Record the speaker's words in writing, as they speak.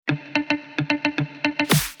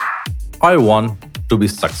I want to be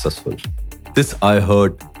successful. This I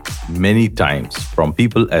heard many times from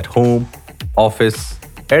people at home, office,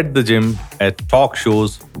 at the gym, at talk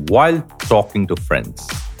shows, while talking to friends.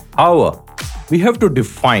 However, we have to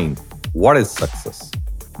define what is success.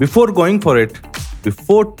 Before going for it,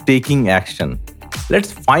 before taking action,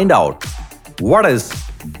 let's find out what is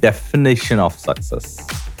definition of success.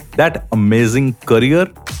 That amazing career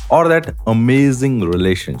or that amazing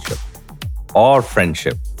relationship or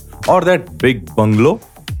friendship or that big bungalow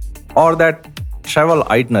or that travel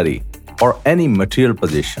itinerary or any material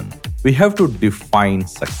possession. We have to define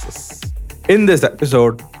success. In this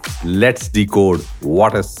episode, let's decode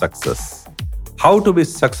what is success, how to be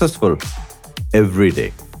successful every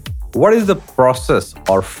day. What is the process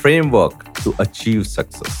or framework to achieve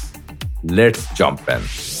success? Let's jump in.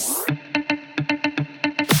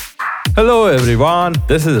 Hello everyone,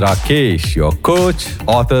 this is Rakesh, your coach,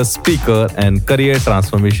 author, speaker, and career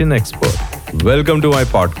transformation expert. Welcome to my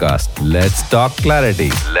podcast, Let's Talk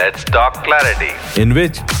Clarity. Let's Talk Clarity. In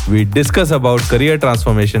which we discuss about career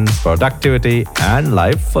transformation, productivity, and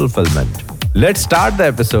life fulfillment. Let's start the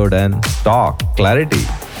episode and talk clarity.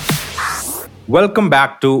 Welcome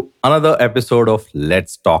back to another episode of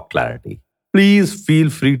Let's Talk Clarity. Please feel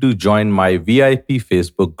free to join my VIP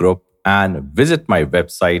Facebook group and visit my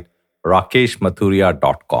website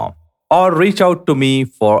rakeshmathuria.com or reach out to me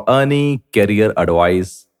for any career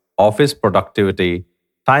advice, office productivity,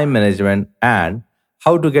 time management, and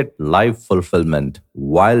how to get life fulfillment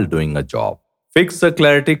while doing a job. Fix a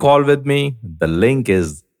clarity call with me. The link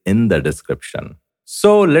is in the description.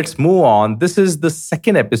 So let's move on. This is the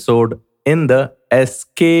second episode in the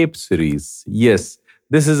Escape series. Yes,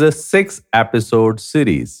 this is a 6-episode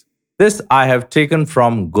series. This I have taken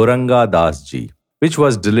from Gauranga Das ji, which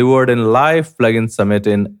was delivered in Live Plugin Summit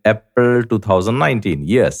in April 2019.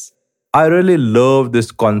 Yes, I really love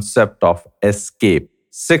this concept of escape.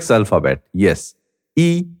 6 alphabet. Yes,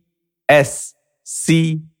 E, S,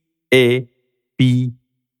 C, A, P,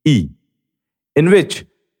 E. In which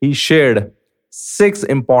he shared 6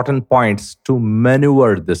 important points to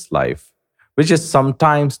maneuver this life, which is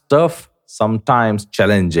sometimes tough, sometimes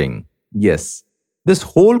challenging. Yes, this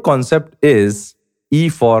whole concept is E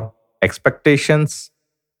for expectations,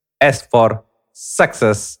 S for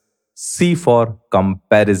success, C for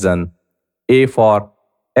comparison, A for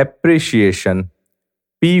appreciation,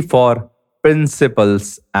 P for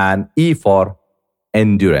principles, and E for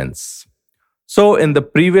endurance. So in the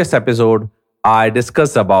previous episode, I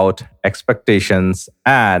discussed about expectations,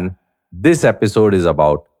 and this episode is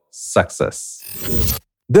about success.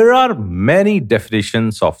 There are many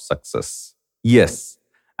definitions of success. Yes,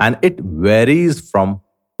 and it varies from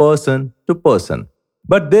person to person.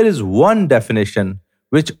 But there is one definition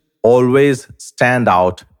which always stands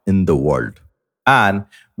out in the world and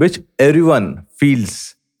which everyone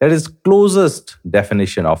feels that is closest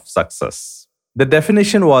definition of success. The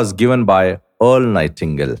definition was given by Earl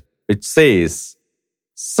Nightingale, which says,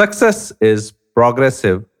 success is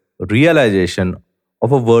progressive realization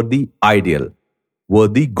of a worthy ideal,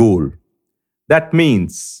 worthy goal. That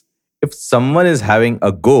means if someone is having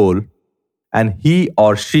a goal and he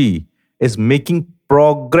or she is making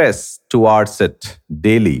progress towards it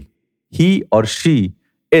daily, he or she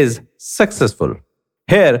is successful.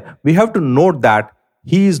 Here, we have to note that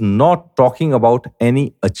he is not talking about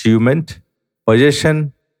any achievement,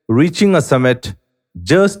 possession, reaching a summit,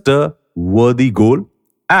 just a worthy goal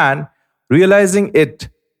and realizing it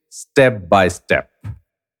step by step.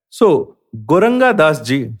 So, Gauranga Das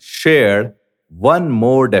ji shared one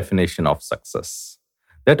more definition of success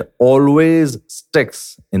that always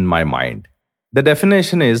sticks in my mind. The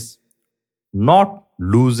definition is not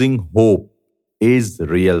losing hope is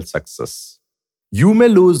real success. You may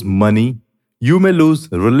lose money, you may lose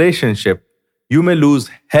relationship, you may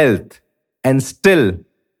lose health, and still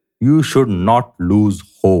you should not lose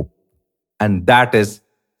hope. And that is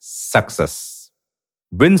success.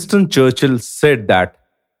 Winston Churchill said that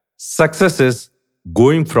success is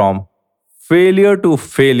going from failure to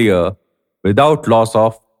failure without loss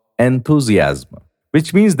of enthusiasm,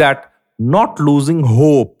 which means that not losing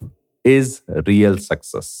hope is real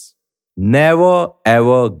success. Never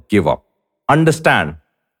ever give up. Understand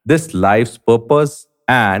this life's purpose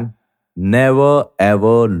and never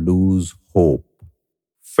ever lose hope.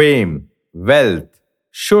 Fame, wealth,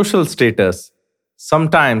 social status,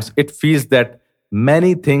 sometimes it feels that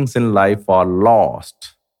many things in life are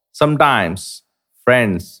lost. Sometimes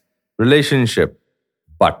friends, relationship,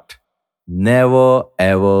 but never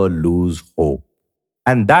ever lose hope.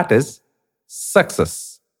 And that is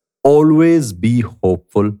success. Always be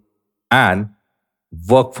hopeful and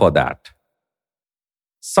work for that.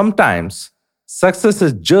 Sometimes success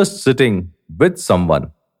is just sitting with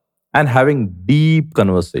someone and having deep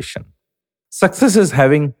conversation. Success is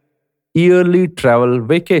having yearly travel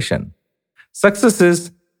vacation. Success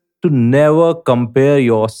is to never compare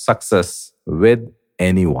your success with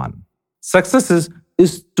anyone. Success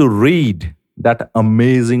is to read that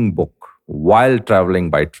amazing book while traveling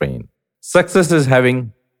by train. Success is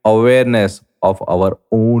having awareness of our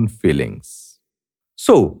own feelings.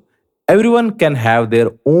 So, everyone can have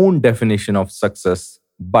their own definition of success,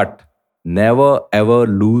 but never ever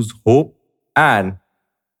lose hope and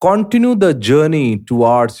continue the journey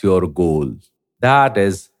towards your goal. That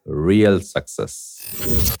is real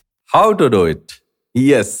success. How to do it?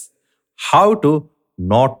 Yes. How to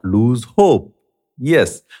not lose hope?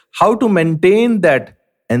 Yes. How to maintain that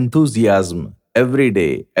enthusiasm every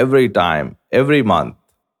day, every time, every month?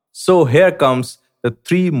 So here comes the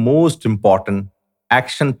three most important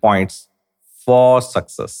action points for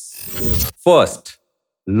success. First,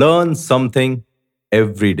 learn something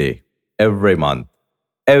every day, every month,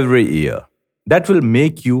 every year. That will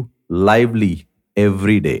make you lively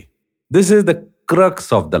every day. This is the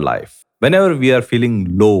crux of the life. Whenever we are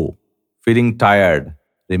feeling low, feeling tired,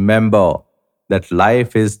 remember that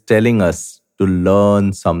life is telling us to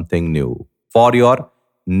learn something new for your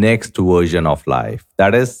next version of life.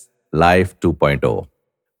 That is Life 2.0.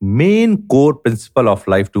 Main core principle of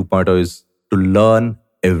Life 2.0 is to learn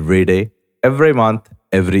every day, every month,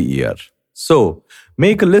 every year. So,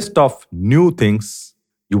 make a list of new things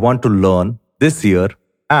you want to learn this year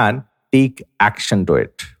and take action to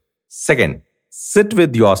it. Second, sit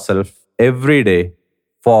with yourself every day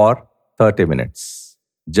for 30 minutes.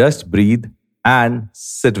 Just breathe and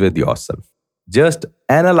sit with yourself. Just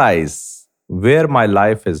analyze where my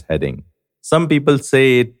life is heading. Some people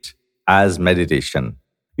say it as meditation.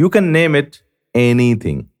 You can name it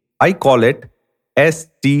anything. I call it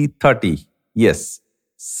ST30. Yes,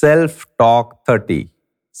 self talk 30.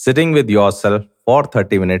 Sitting with yourself for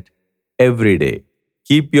 30 minutes every day.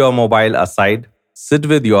 Keep your mobile aside, sit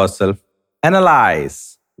with yourself,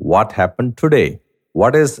 analyze what happened today,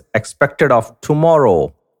 what is expected of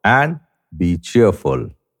tomorrow, and be cheerful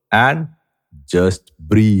and just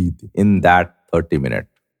breathe in that 30 minutes.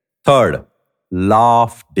 Third,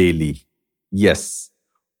 laugh daily. Yes,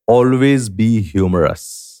 always be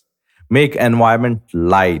humorous. Make environment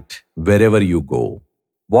light wherever you go.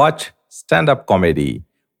 Watch stand-up comedy.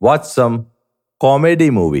 Watch some comedy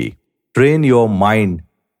movie. Train your mind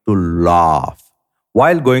to laugh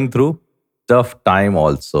while going through tough time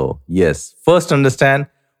also. Yes, first understand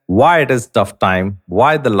why it is tough time,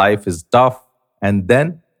 why the life is tough, and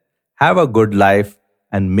then have a good life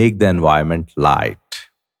and make the environment light.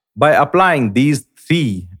 By applying these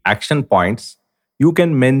three action points, you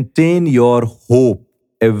can maintain your hope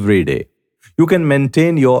every day. You can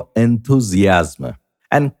maintain your enthusiasm,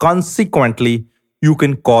 and consequently, you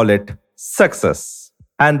can call it success.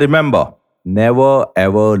 And remember, never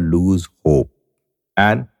ever lose hope.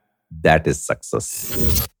 And that is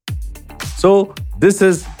success. So, this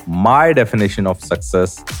is my definition of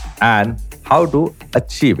success and how to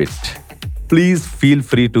achieve it. Please feel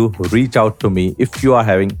free to reach out to me if you are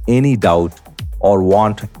having any doubt or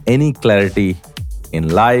want any clarity in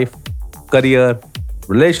life, career,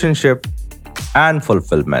 relationship, and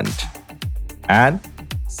fulfillment and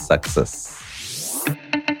success.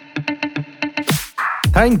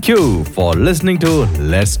 Thank you for listening to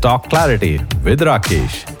Let's Talk Clarity with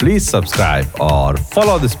Rakesh. Please subscribe or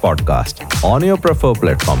follow this podcast on your preferred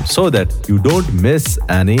platform so that you don't miss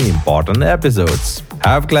any important episodes.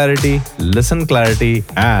 Have clarity, listen clarity,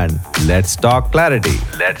 and let's talk clarity.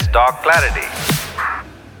 Let's talk clarity.